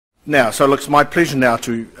Now, so it's my pleasure now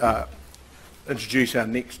to introduce our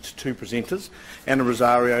next two presenters, Anna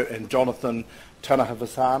Rosario and Jonathan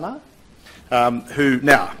Tanahavasana, who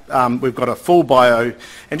now, we've got a full bio,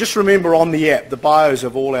 and just remember on the app, the bios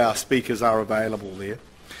of all our speakers are available there.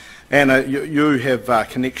 Anna, you have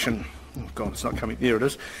connection, oh God, it's not coming, there it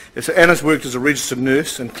is. So Anna's worked as a registered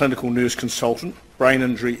nurse and clinical nurse consultant, brain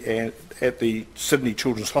injury at the Sydney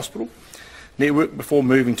Children's Hospital Network before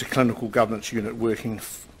moving to clinical governance unit working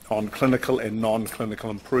on clinical and non-clinical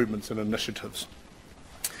improvements and initiatives.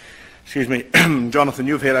 Excuse me, Jonathan,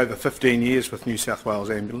 you've had over 15 years with New South Wales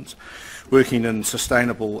Ambulance, working in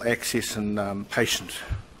sustainable access and patient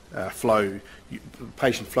flow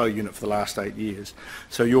unit for the last 8 years.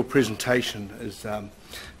 So your presentation is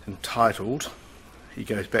entitled, he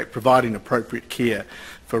goes back, Providing Appropriate Care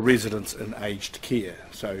for Residents in Aged Care.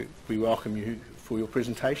 So we welcome you for your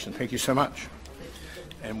presentation. Thank you so much.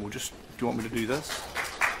 And we'll just, do you want me to do this?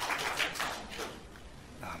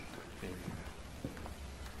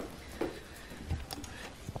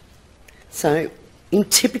 So, in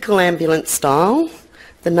typical ambulance style,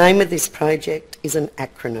 the name of this project is an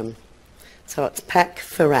acronym. So it's PAC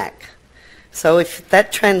for AC. So if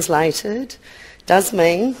that translated does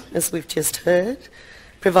mean, as we've just heard,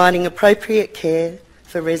 providing appropriate care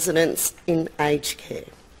for residents in aged care.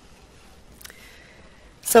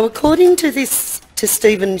 So according to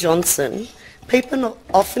Stephen Johnson, people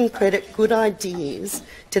often credit good ideas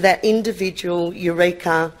to that individual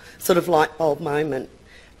eureka sort of light bulb moment.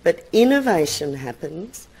 But innovation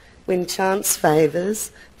happens when chance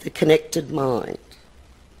favours the connected mind.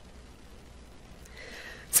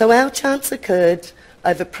 So our chance occurred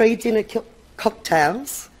over pre-dinner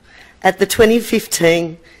cocktails at the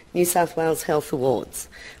 2015 New South Wales Health Awards,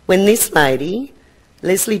 when this lady,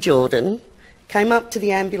 Leslie Jordan, came up to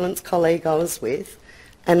the ambulance colleague I was with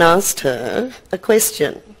and asked her a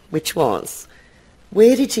question, which was,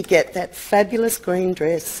 where did you get that fabulous green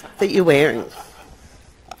dress that you're wearing?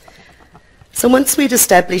 So once we'd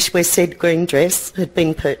established where said green dress had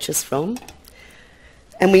been purchased from,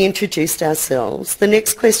 and we introduced ourselves, the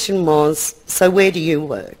next question was, so where do you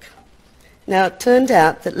work? Now it turned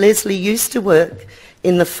out that Leslie used to work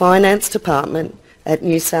in the finance department at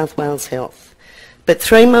New South Wales Health, but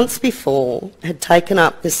 3 months before had taken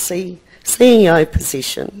up the CEO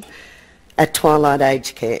position at Twilight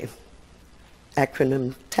Aged Care,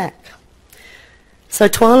 acronym TAC. So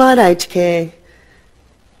Twilight Aged Care,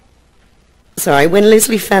 when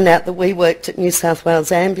Leslie found out that we worked at New South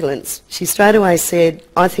Wales Ambulance, she straight away said,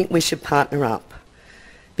 I think we should partner up,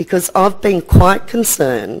 because I've been quite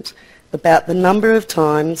concerned about the number of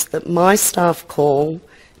times that my staff call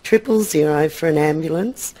 000 for an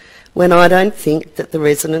ambulance when I don't think that the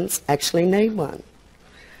residents actually need one.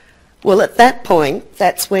 Well, at that point,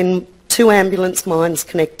 that's when two ambulance minds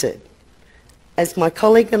connected, as my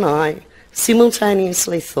colleague and I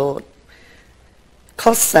simultaneously thought,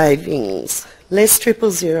 cost savings, less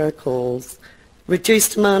 000 calls,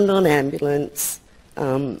 reduced demand on ambulance,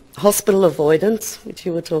 hospital avoidance, which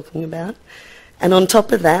you were talking about, and on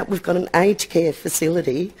top of that we've got an aged care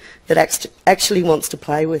facility that actually wants to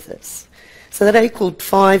play with us. So that equalled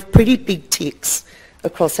 5 pretty big ticks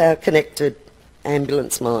across our connected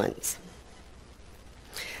ambulance minds.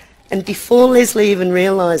 And before Leslie even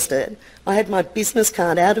realised it, I had my business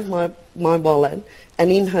card out of my wallet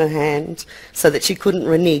and in her hand so that she couldn't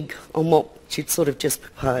renege on what she'd sort of just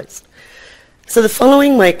proposed. So the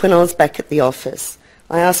following week when I was back at the office,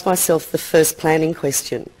 I asked myself the first planning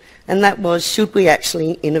question, and that was, should we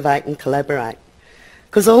actually innovate and collaborate?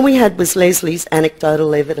 Because all we had was Leslie's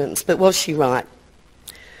anecdotal evidence, but was she right?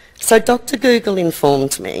 So Dr. Google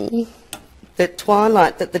informed me that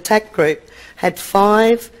the TAC group had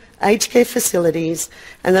 5 aged care facilities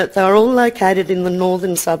and that they were all located in the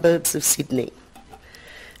northern suburbs of Sydney.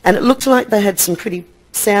 And it looked like they had some pretty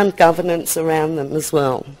sound governance around them as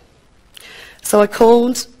well. So I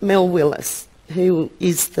called Mel Willis, who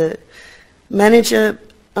is the manager,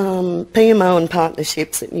 PMO and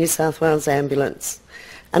partnerships at New South Wales Ambulance.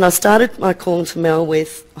 And I started my call to Mel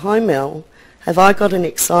with, hi Mel, have I got an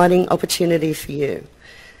exciting opportunity for you?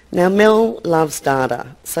 Now Mel loves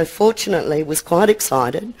data, so fortunately was quite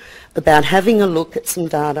excited about having a look at some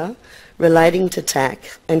data relating to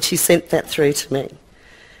TAC, and she sent that through to me.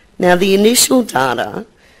 Now the initial data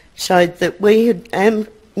showed that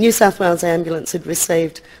New South Wales Ambulance had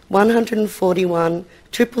received 141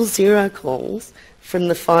 000 calls from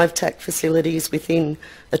the 5 TAC facilities within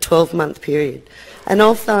a 12-month period. And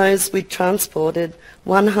of those, we'd transported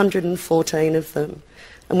 114 of them.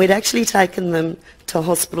 And we'd actually taken them to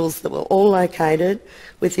hospitals that were all located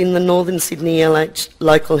within the Northern Sydney LH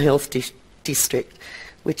Local Health District,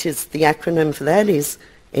 which is the acronym for that is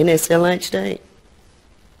NSLHD.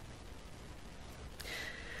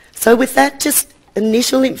 So with that just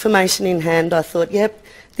initial information in hand, I thought, yep,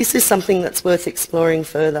 this is something that's worth exploring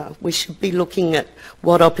further. We should be looking at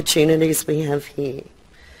what opportunities we have here.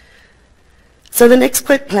 So the next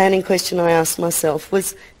planning question I asked myself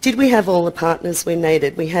was, did we have all the partners we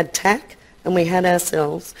needed? We had TAC and we had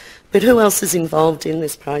ourselves, but who else is involved in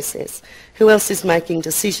this process? Who else is making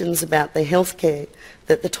decisions about the healthcare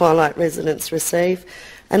that the Twilight residents receive,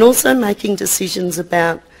 and also making decisions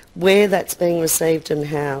about where that's being received and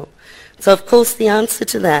how? So of course the answer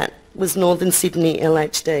to that was Northern Sydney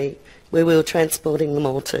LHD, where we were transporting them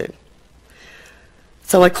all to.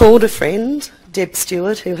 So I called a friend, Deb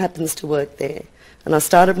Stewart, who happens to work there, and I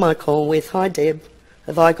started my call with, "Hi Deb,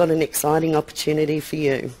 have I got an exciting opportunity for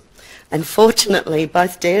you?" And fortunately,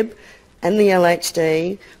 both Deb and the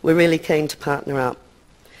LHD were really keen to partner up.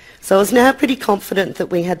 So I was now pretty confident that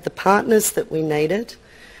we had the partners that we needed,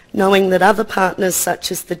 knowing that other partners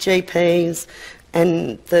such as the GPs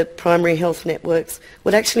and the primary health networks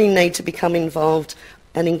would actually need to become involved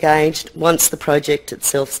and engaged once the project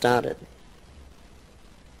itself started.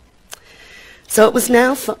 So it was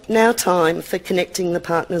now time for connecting the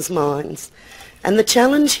partners' minds, and the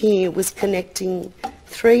challenge here was connecting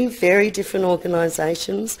three very different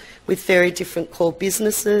organisations with very different core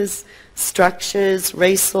businesses, structures,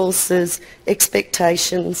 resources,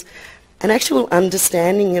 expectations, and actual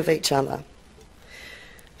understanding of each other.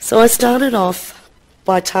 So I started off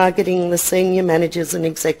by targeting the senior managers and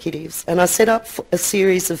executives, and I set up a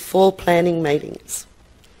series of 4 planning meetings.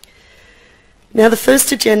 Now the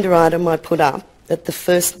first agenda item I put up at the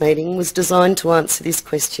first meeting was designed to answer this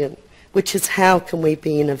question, which is how can we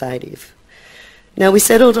be innovative? Now we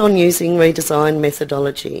settled on using redesign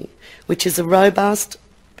methodology, which is a robust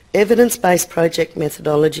evidence-based project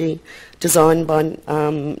methodology designed by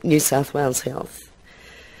New South Wales Health.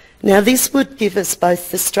 Now this would give us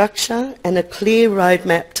both the structure and a clear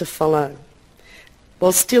roadmap to follow,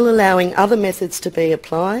 while still allowing other methods to be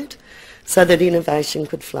applied so that innovation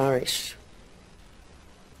could flourish.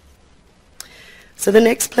 So the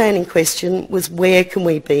next planning question was, where can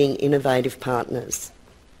we be innovative partners?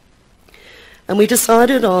 And we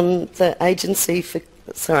decided on the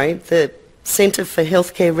Centre for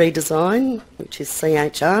Healthcare Redesign, which is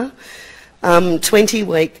CHR,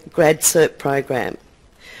 20-week grad cert program.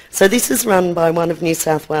 So this is run by one of New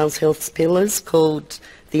South Wales Health's pillars called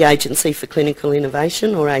the Agency for Clinical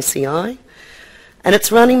Innovation, or ACI, and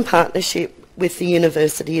it's run in partnership with the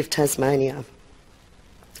University of Tasmania.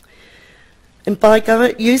 And by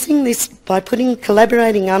collaborating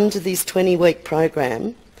under this 20-week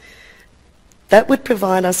program, that would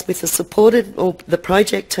provide us with the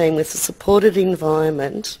project team with a supported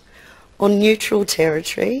environment on neutral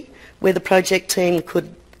territory where the project team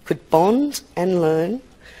could bond and learn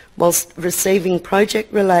whilst receiving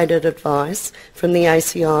project-related advice from the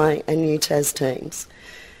ACI and UTAS teams.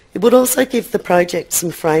 It would also give the project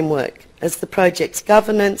some framework as the project's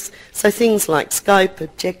governance, so things like scope,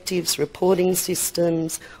 objectives, reporting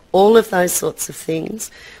systems, all of those sorts of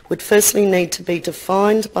things would firstly need to be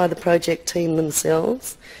defined by the project team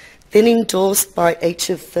themselves, then endorsed by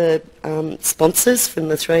each of the sponsors from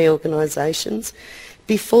the 3 organisations,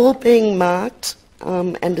 before being marked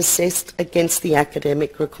and assessed against the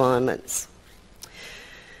academic requirements.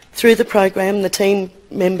 Through the program, the team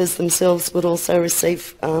members themselves would also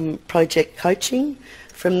receive project coaching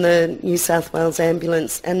from the New South Wales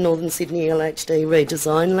Ambulance and Northern Sydney LHD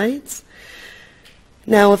redesign leads.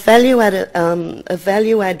 Now, a value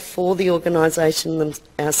add for the organisation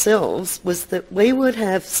ourselves was that we would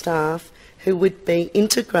have staff who would be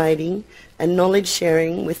integrating and knowledge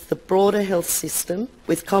sharing with the broader health system,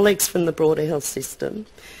 with colleagues from the broader health system,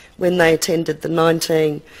 when they attended the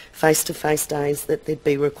 19 face-to-face days that they'd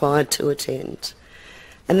be required to attend.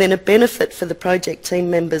 And then a benefit for the project team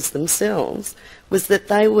members themselves was that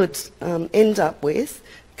they would end up with,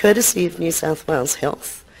 courtesy of New South Wales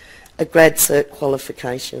Health, a grad cert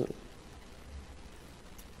qualification.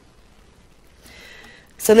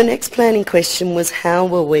 So the next planning question was, how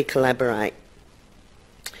will we collaborate?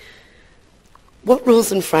 What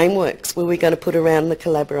rules and frameworks were we going to put around the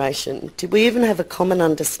collaboration? Did we even have a common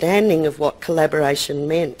understanding of what collaboration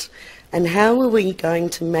meant? And how were we going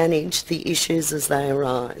to manage the issues as they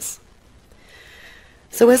arise?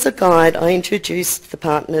 So as a guide, I introduced the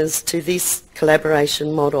partners to this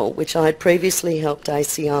collaboration model, which I had previously helped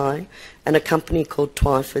ACI and a company called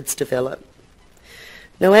Twyford's develop.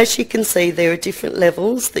 Now, as you can see, there are different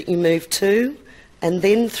levels that you move to and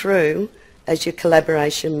then through as your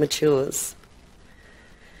collaboration matures.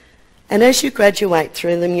 And as you graduate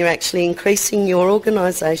through them, you're actually increasing your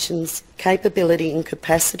organisation's capability and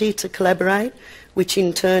capacity to collaborate, which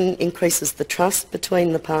in turn increases the trust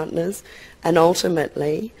between the partners and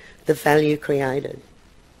ultimately the value created.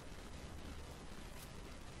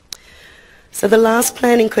 So the last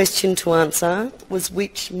planning question to answer was,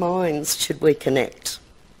 which minds should we connect?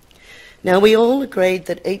 Now, we all agreed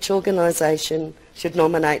that each organisation should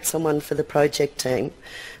nominate someone for the project team,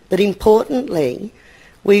 but importantly,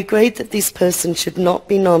 we agreed that this person should not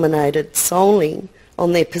be nominated solely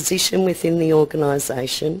on their position within the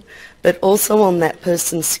organisation, but also on that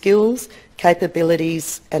person's skills,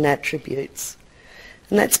 capabilities and attributes.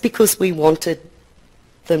 And that's because we wanted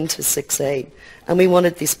them to succeed, and we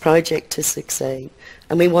wanted this project to succeed,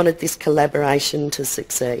 and we wanted this collaboration to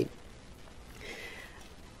succeed.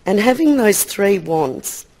 And having those three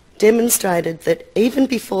wants demonstrated that even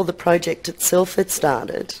before the project itself had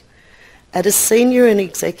started, at a senior and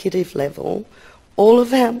executive level, all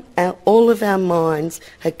of our minds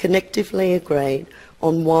had collectively agreed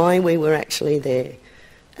on why we were actually there.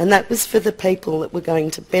 And that was for the people that were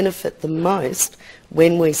going to benefit the most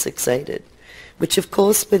when we succeeded, which of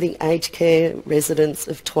course were the aged care residents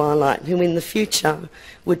of Twilight, who in the future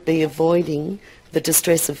would be avoiding the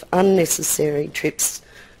distress of unnecessary trips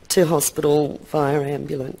to hospital via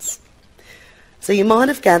ambulance. So you might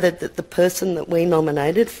have gathered that the person that we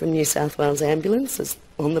nominated from New South Wales Ambulance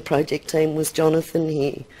on the project team was Jonathan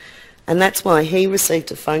here. And that's why he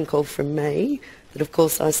received a phone call from me that of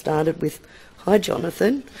course I started with, "Hi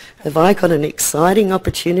Jonathan, have I got an exciting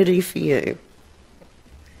opportunity for you?"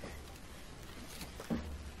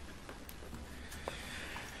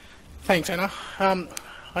 Thanks, Anna.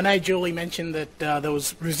 I know Julie mentioned that there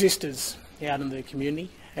was resistors out in the community,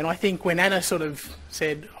 and I think when Anna sort of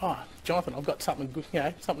said, "Oh, Jonathan, I've got something good,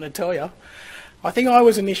 something to tell you," I think I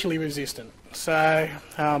was initially resistant. So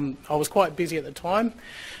I was quite busy at the time.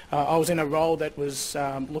 I was in a role that was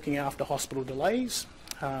looking after hospital delays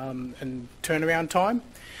and turnaround time.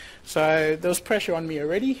 So there was pressure on me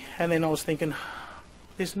already, and then I was thinking,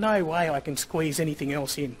 there's no way I can squeeze anything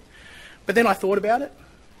else in. But then I thought about it,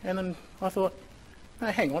 and then I thought, no,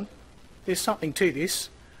 hang on, there's something to this.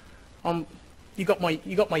 You got my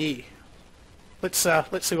ear. Let's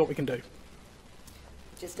see what we can do.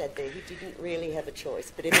 Just add there, he didn't really have a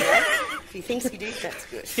choice, but anyway, if he thinks he did, that's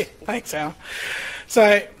good. Yeah, thanks, Al.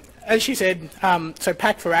 So, as she said, so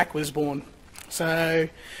Pack for ACT was born. So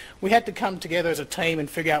we had to come together as a team and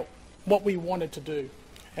figure out what we wanted to do.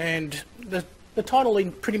 And the title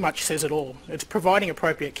pretty much says it all. It's providing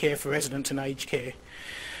appropriate care for residents in aged care.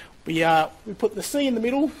 We put the C in the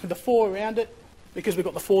middle with the 4 around it because we've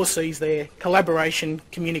got the 4 C's there: collaboration,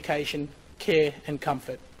 communication, care and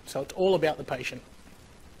comfort. So it's all about the patient.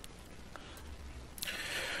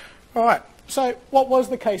 All right, so what was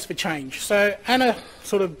the case for change? So Anna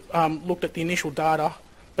sort of looked at the initial data,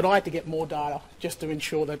 but I had to get more data just to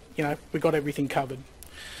ensure that, we got everything covered.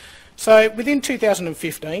 So within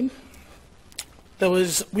 2015, there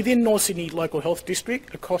was, within North Sydney Local Health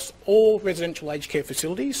District, across all residential aged care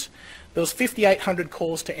facilities, there was 5,800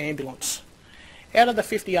 calls to ambulance. Out of the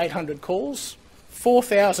 5,800 calls,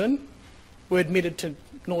 4,000 were admitted to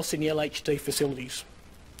North Sydney LHD facilities.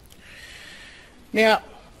 Now,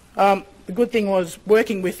 the good thing was,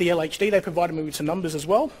 working with the LHD, they provided me with some numbers as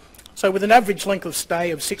well. So with an average length of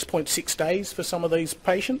stay of 6.6 days for some of these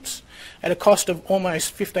patients, at a cost of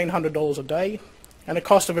almost $1,500 a day, and a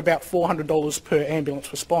cost of about $400 per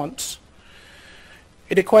ambulance response,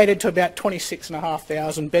 it equated to about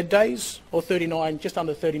 26,500 bed days, or just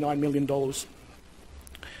under $39 million.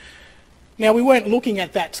 Now, we weren't looking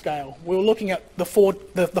at that scale. We were looking at the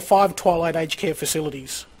 5 Twilight aged care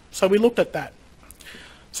facilities. So we looked at that.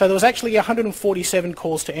 So there was actually 147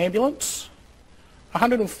 calls to ambulance.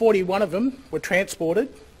 141 of them were transported.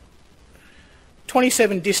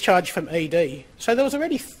 27 discharged from ED. So there was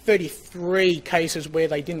already 33 cases where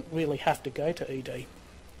they didn't really have to go to ED.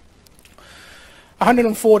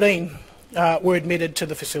 114 were admitted to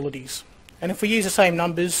the facilities. And if we use the same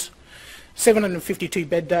numbers, 752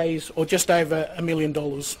 bed days, or just over $1 million.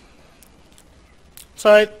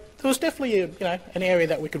 So there was definitely an area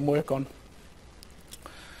that we could work on.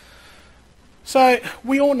 So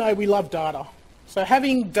we all know we love data. So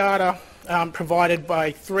having data provided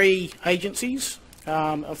by 3 agencies,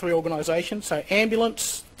 or 3 organisations, so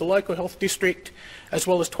Ambulance, the Local Health District, as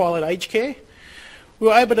well as Twilight Aged Care, we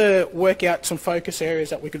were able to work out some focus areas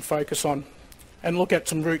that we could focus on and look at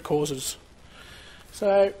some root causes.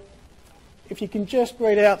 So if you can just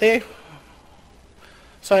read it out there.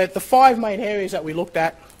 So the 5 main areas that we looked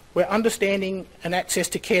at were understanding and access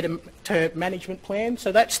to care to management plans.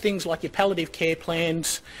 So that's things like your palliative care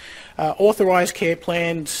plans, authorised care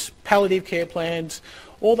plans, palliative care plans,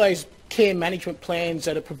 all those care management plans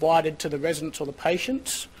that are provided to the residents or the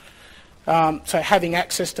patients. So having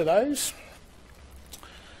access to those.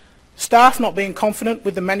 Staff not being confident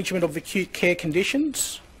with the management of acute care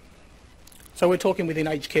conditions. So we're talking within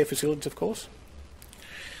aged care facilities, of course.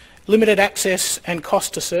 Limited access and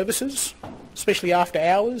cost to services, especially after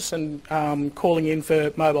hours and calling in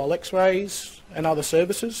for mobile x-rays and other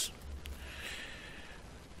services.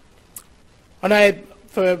 I know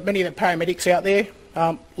for many of the paramedics out there,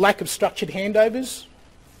 lack of structured handovers.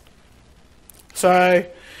 So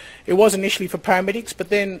it was initially for paramedics, but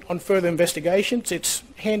then on further investigations, it's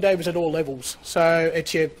handovers at all levels. So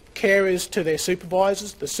it's your carers to their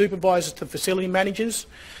supervisors, the supervisors to facility managers,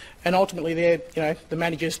 and ultimately they're, the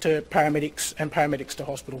managers to paramedics and paramedics to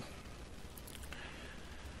hospital.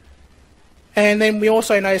 And then we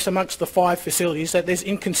also notice amongst the 5 facilities that there's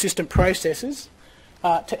inconsistent processes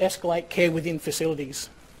to escalate care within facilities.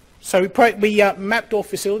 So we mapped all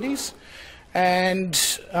facilities, and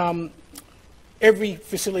every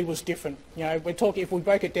facility was different. We're talking, if we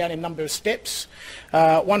break it down in number of steps,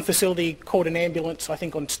 one facility called an ambulance, I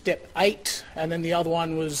think, on step 8, and then the other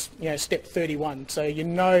one was, step 31. So you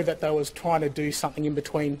know that they was trying to do something in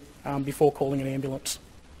between before calling an ambulance.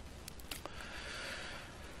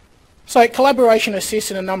 So collaboration assists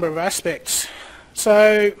in a number of aspects.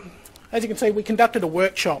 So as you can see, we conducted a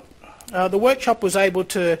workshop. The workshop was able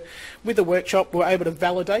to, with the workshop, we were able to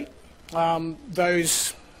validate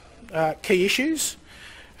those key issues,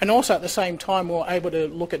 and also at the same time we were able to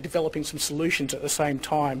look at developing some solutions at the same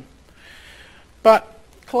time. But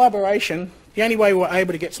collaboration, the only way we were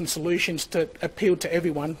able to get some solutions to appeal to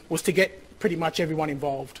everyone was to get pretty much everyone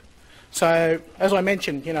involved. So as I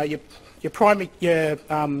mentioned,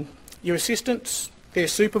 your assistants, their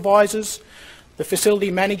supervisors, the facility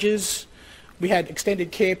managers, we had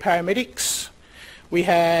extended care paramedics, we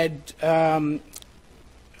had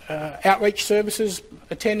outreach services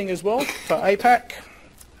attending as well for APAC.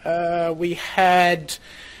 We had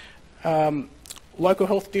local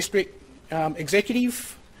health district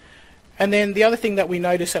executive, and then the other thing that we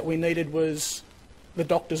noticed that we needed was the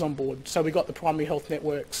doctors on board. So we got the primary health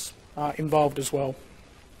networks involved as well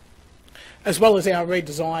as our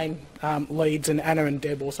redesign leads, and Anna and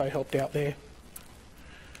Deb also helped out there.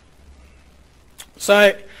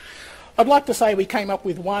 So I'd like to say we came up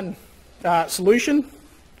with one solution.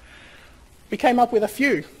 We came up with a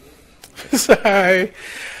few. So,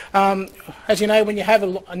 as you know, when you have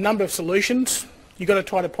a number of solutions, you've got to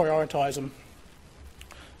try to prioritise them.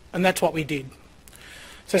 And that's what we did.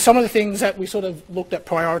 So some of the things that we sort of looked at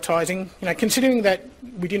prioritising, considering that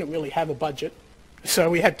we didn't really have a budget, so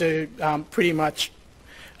we had to pretty much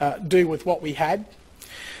do with what we had.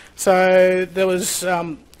 So there was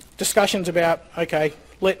discussions about, okay,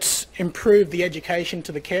 let's improve the education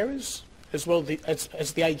to the carers, as well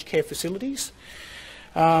as the aged care facilities.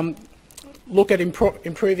 Look at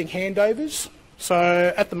improving handovers.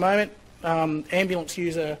 So at the moment,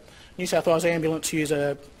 New South Wales ambulance use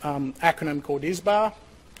a acronym called ISBAR.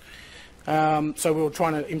 So we were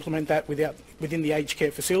trying to implement that within the aged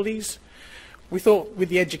care facilities. We thought with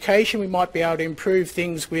the education we might be able to improve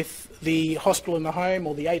things with the hospital in the home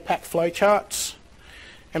or the APAC flowcharts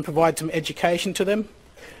and provide some education to them.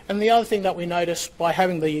 And the other thing that we noticed by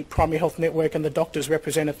having the primary health network and the doctors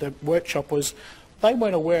represent at the workshop was they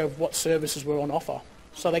weren't aware of what services were on offer,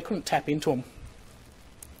 so they couldn't tap into them.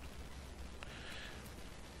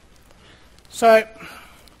 So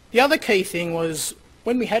the other key thing was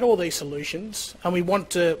when we had all these solutions and we want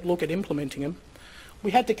to look at implementing them, we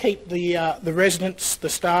had to keep the residents, the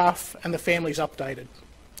staff and the families updated,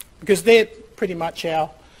 because they're pretty much our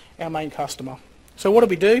main customer. So what did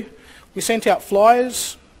we do? We sent out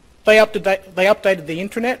flyers. They updated the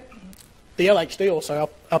intranet. The LHD also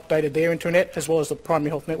updated their intranet, as well as the primary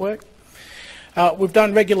health network. We've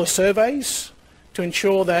done regular surveys to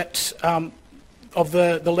ensure that of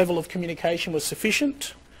the level of communication was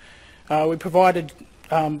sufficient. We provided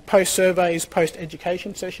post-surveys,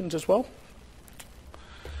 post-education sessions as well.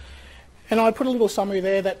 And I put a little summary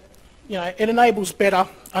there that it enables better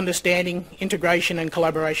understanding, integration and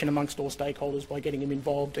collaboration amongst all stakeholders by getting them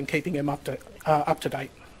involved and keeping them up to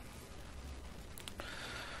date.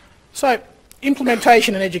 So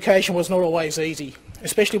implementation and education was not always easy,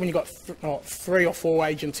 especially when you've got 3 or 4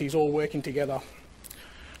 agencies all working together.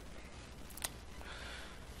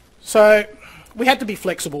 So we had to be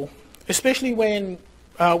flexible, especially when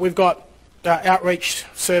we've got outreach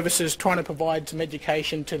services trying to provide some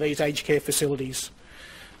education to these aged care facilities.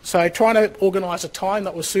 So trying to organise a time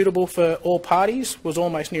that was suitable for all parties was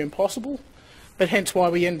almost near impossible, but hence why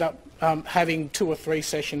we end up having 2 or 3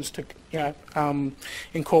 sessions to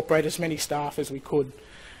incorporate as many staff as we could.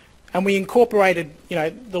 And we incorporated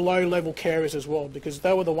the low-level carers as well, because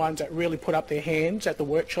they were the ones that really put up their hands at the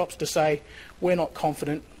workshops to say, we're not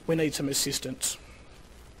confident, we need some assistance.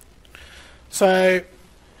 So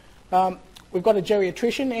we've got a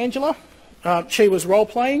geriatrician, Angela. She was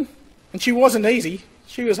role-playing, and she wasn't easy.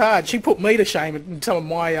 She was hard. She put me to shame in some of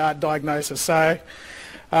my diagnosis. So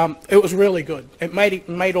it was really good. It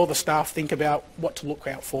made all the staff think about what to look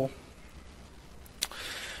out for.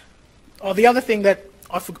 The other thing that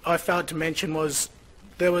I failed to mention was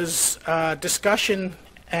there was discussion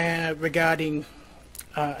regarding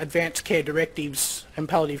advanced care directives and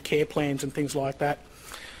palliative care plans and things like that.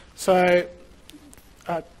 So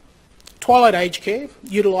twilight aged care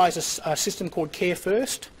utilise a system called Care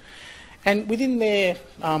First, and within there,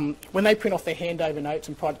 when they print off their handover notes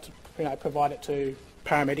and provide it to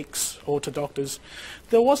paramedics or to doctors,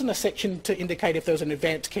 there wasn't a section to indicate if there was an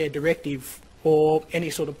advanced care directive or any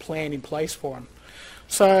sort of plan in place for them.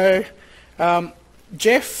 So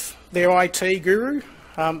Jeff, their IT guru,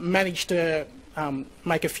 managed to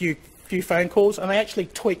make a few phone calls, and they actually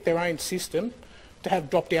tweaked their own system to have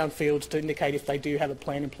drop-down fields to indicate if they do have a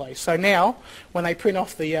plan in place. So now, when they print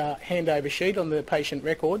off the handover sheet on the patient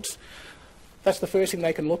records, that's the first thing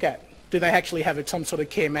they can look at. Do they actually have some sort of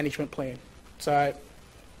care management plan? So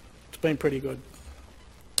it's been pretty good.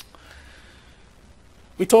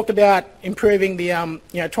 We talked about improving the,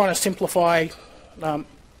 trying to simplify a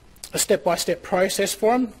step-by-step process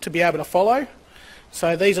for them to be able to follow.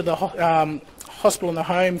 So these are the hospital and the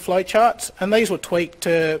home flowcharts, and these were tweaked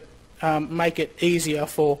to make it easier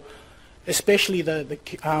for especially the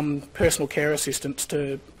personal care assistants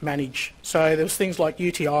to manage. So there was things like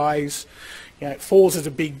UTIs, falls is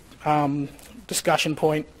a big discussion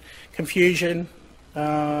point, confusion,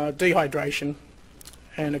 dehydration,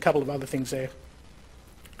 and a couple of other things there.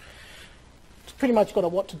 It's pretty much got a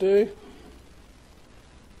what to do,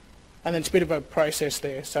 and then it's a bit of a process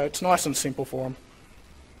there, so it's nice and simple for them.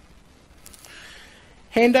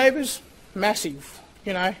 Handovers, massive,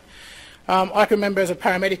 I can remember as a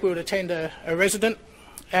paramedic we would attend a resident,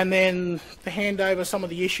 and then the handover, some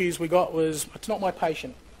of the issues we got was, it's not my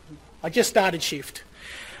patient. I just started shift.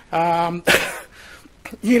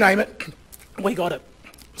 You name it, we got it.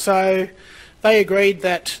 So they agreed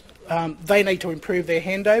that they need to improve their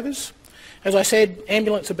handovers. As I said,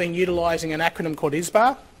 ambulance have been utilising an acronym called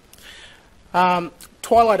ISBAR.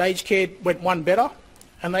 Twilight Aged Care went one better,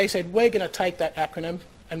 and they said, we're going to take that acronym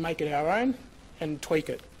and make it our own and tweak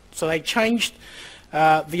it. So they changed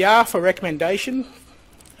the R for recommendation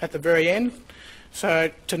at the very end, so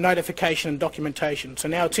to notification and documentation. So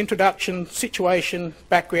now it's introduction, situation,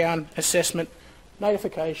 background, assessment,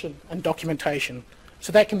 notification and documentation.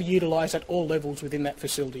 So that can be utilised at all levels within that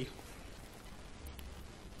facility.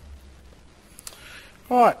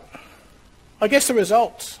 Right, I guess the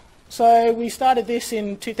results. So we started this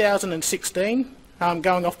in 2016,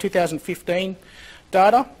 going off 2015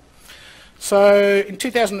 data. So in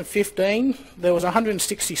 2015, there was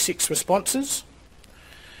 166 responses.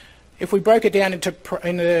 If we broke it down into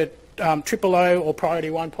triple O or priority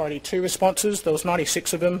 1, priority 2 responses, there was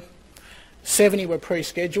 96 of them. 70 were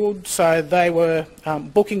pre-scheduled, so they were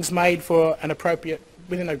bookings made for an appropriate,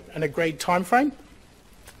 within an agreed time frame.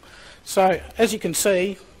 So as you can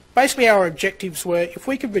see, basically our objectives were, if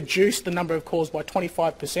we could reduce the number of calls by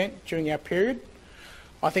 25% during our period,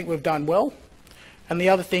 I think we've done well. And the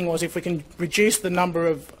other thing was, if we can reduce the number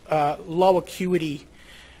of low acuity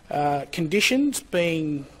conditions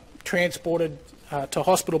being transported to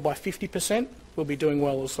hospital by 50%, we'll be doing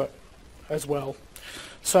well as well.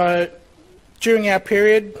 So during our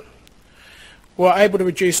period, we were able to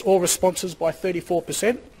reduce all responses by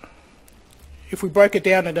 34%. If we broke it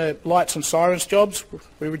down into lights and sirens jobs,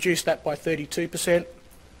 we reduced that by 32%,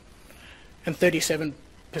 and 37%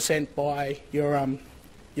 by your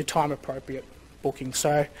time appropriate booking.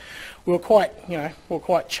 So we were quite,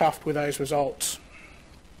 chuffed with those results.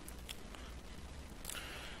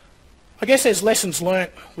 I guess there's lessons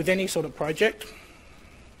learnt with any sort of project.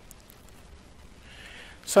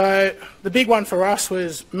 So the big one for us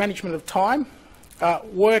was management of time,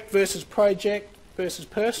 work versus project versus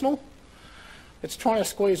personal. It's trying to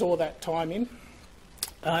squeeze all that time in.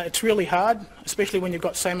 It's really hard, especially when you've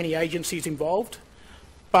got so many agencies involved.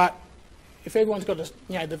 But if everyone's got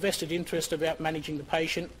the vested interest about managing the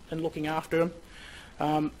patient and looking after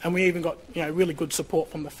them, and we even got really good support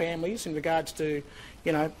from the families in regards to,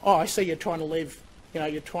 oh, I see you're trying to live,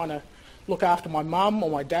 you're trying to look after my mum or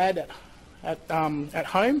my dad at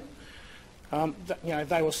home.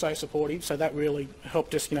 they were so supportive, so that really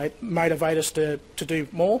helped us, motivate us to do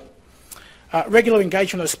more. Regular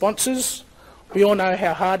engagement of sponsors. We all know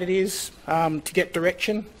how hard it is to get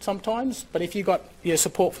direction sometimes, but if you've got your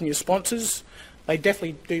support from your sponsors, they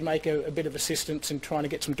definitely do make a bit of assistance in trying to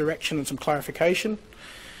get some direction and some clarification.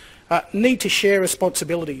 Need to share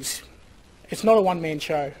responsibilities. It's not a one-man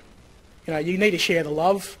show. You need to share the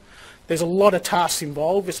love. There's a lot of tasks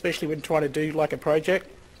involved, especially when trying to do like a project.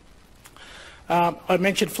 I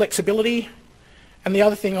mentioned flexibility, and the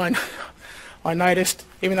other thing I noticed,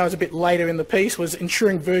 even though it was a bit later in the piece, was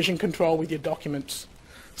ensuring version control with your documents.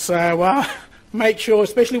 So make sure,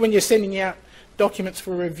 especially when you're sending out documents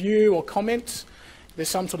for review or comments, there's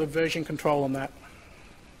some sort of version control on that.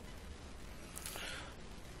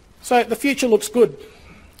 So the future looks good.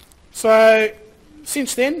 So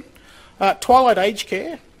since then, Twilight Aged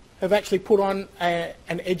Care have actually put on an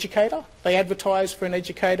educator. They advertise for an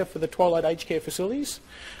educator for the Twilight Aged Care facilities.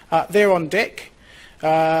 They're on deck.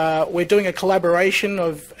 We're doing a collaboration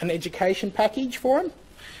of an education package for them.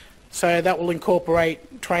 So that will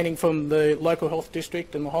incorporate training from the local health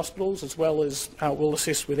district and the hospitals, as well as will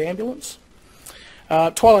assist with ambulance.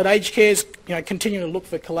 Twilight Aged Care is continuing to look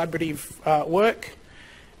for collaborative work.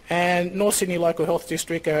 And North Sydney Local Health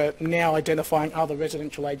District are now identifying other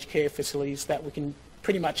residential aged care facilities that we can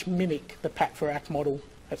pretty much mimic the PAC for ACT model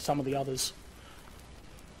at some of the others.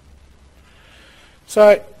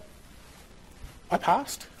 So I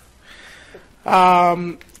passed.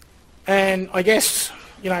 And I guess,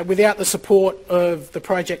 without the support of the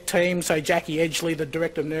project team, so Jackie Edgley, the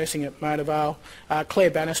Director of Nursing at Mona Vale,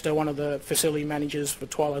 Claire Bannister, one of the facility managers for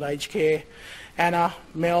Twilight Aged Care, Anna,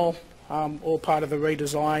 Mel, all part of the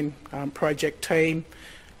redesign project team.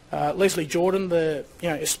 Leslie Jordan,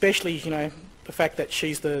 especially the fact that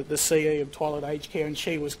she's the CE of Twilight Aged Care, and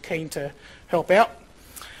she was keen to help out,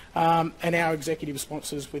 and our executive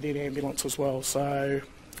sponsors within ambulance as well. So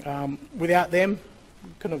without them,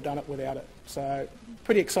 couldn't have done it without it. So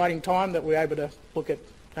pretty exciting time that we're able to look at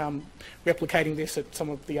replicating this at some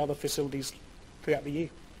of the other facilities throughout the year.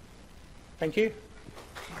 Thank you.